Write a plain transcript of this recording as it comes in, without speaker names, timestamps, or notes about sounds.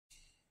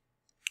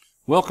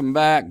Welcome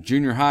back,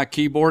 Junior High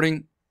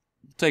Keyboarding.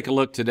 We'll take a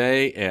look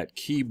today at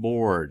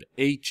keyboard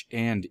H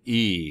and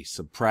E,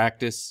 some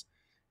practice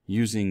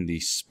using the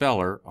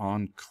speller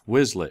on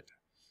Quizlet.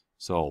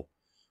 So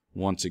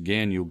once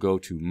again, you'll go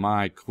to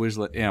My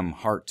Quizlet M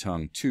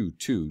Hartung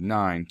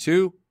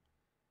 2292.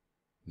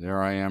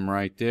 There I am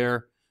right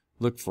there.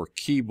 Look for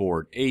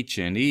keyboard H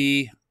and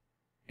E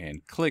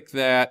and click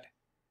that.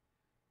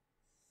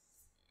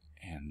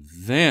 And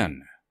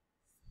then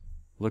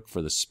look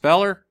for the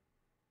speller.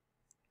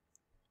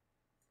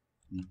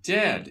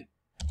 Dead.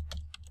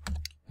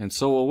 And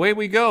so away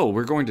we go.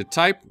 We're going to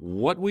type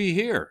what we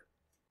hear.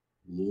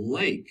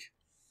 Lake.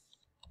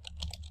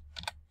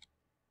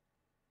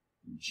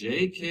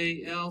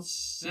 JKL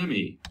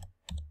semi.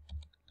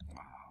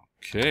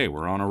 Okay,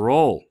 we're on a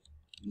roll.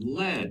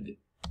 Lead.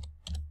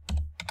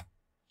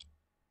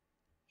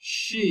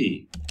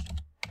 She.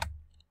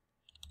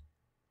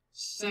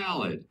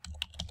 Salad.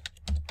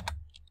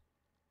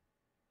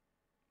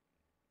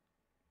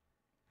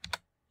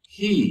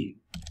 He.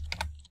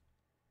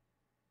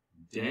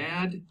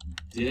 Dad,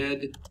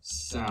 dead,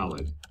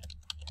 salad.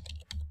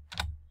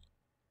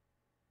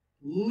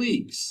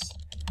 Leaks.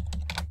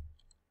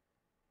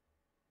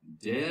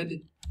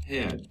 Dead,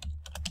 head.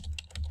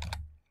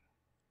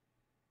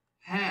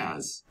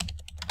 Has.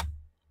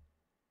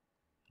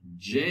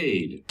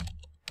 Jade.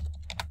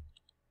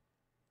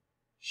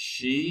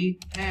 She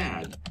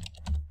had.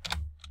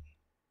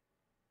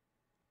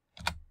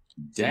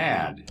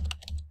 Dad.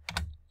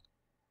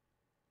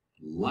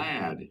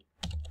 Lad.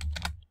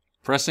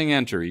 Pressing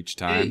enter each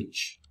time.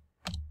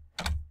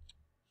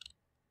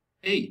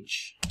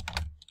 H.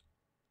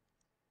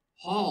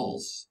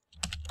 Halls.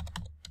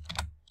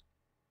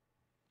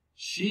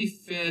 She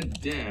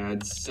fed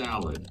Dad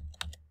salad.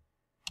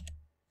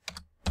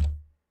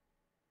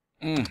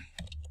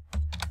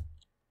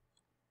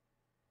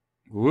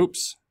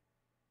 Whoops.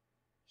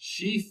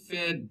 She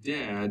fed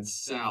Dad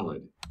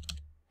salad.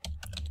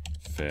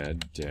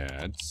 Fed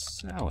Dad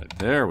salad.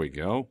 There we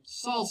go.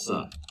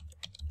 Salsa.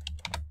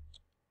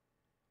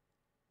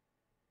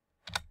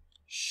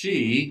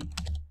 She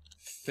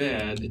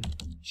fed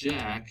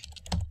Jack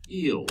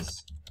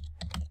eels.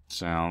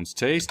 Sounds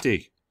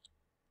tasty.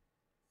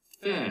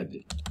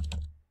 Fed.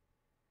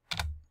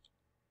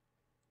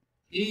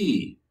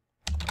 E.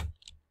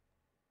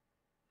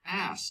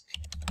 Ask.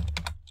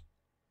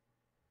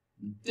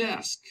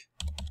 Desk.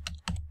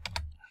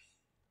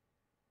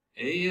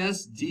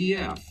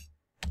 ASDF.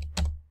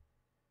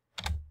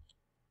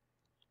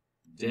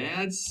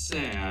 Dad's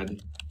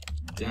sad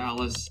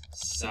Dallas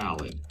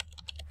salad.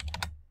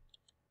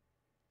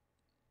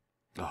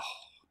 Oh.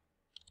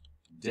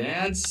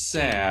 Dad's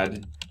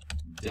sad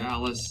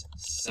Dallas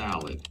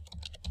salad.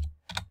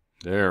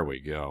 There we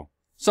go.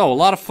 So a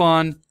lot of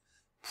fun,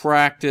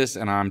 practice,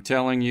 and I'm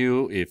telling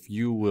you, if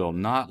you will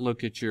not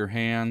look at your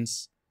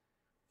hands,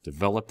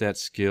 develop that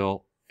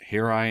skill,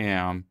 here I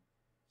am,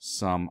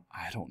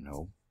 I don't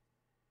know,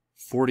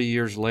 40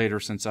 years later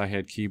since I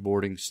had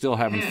keyboarding, still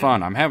having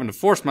fun. I'm having to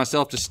force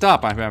myself to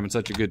stop. I'm having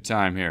such a good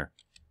time here.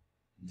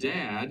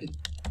 Dad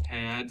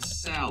had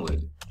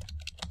salad.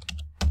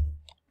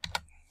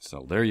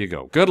 So there you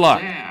go. Good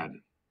luck. Dad.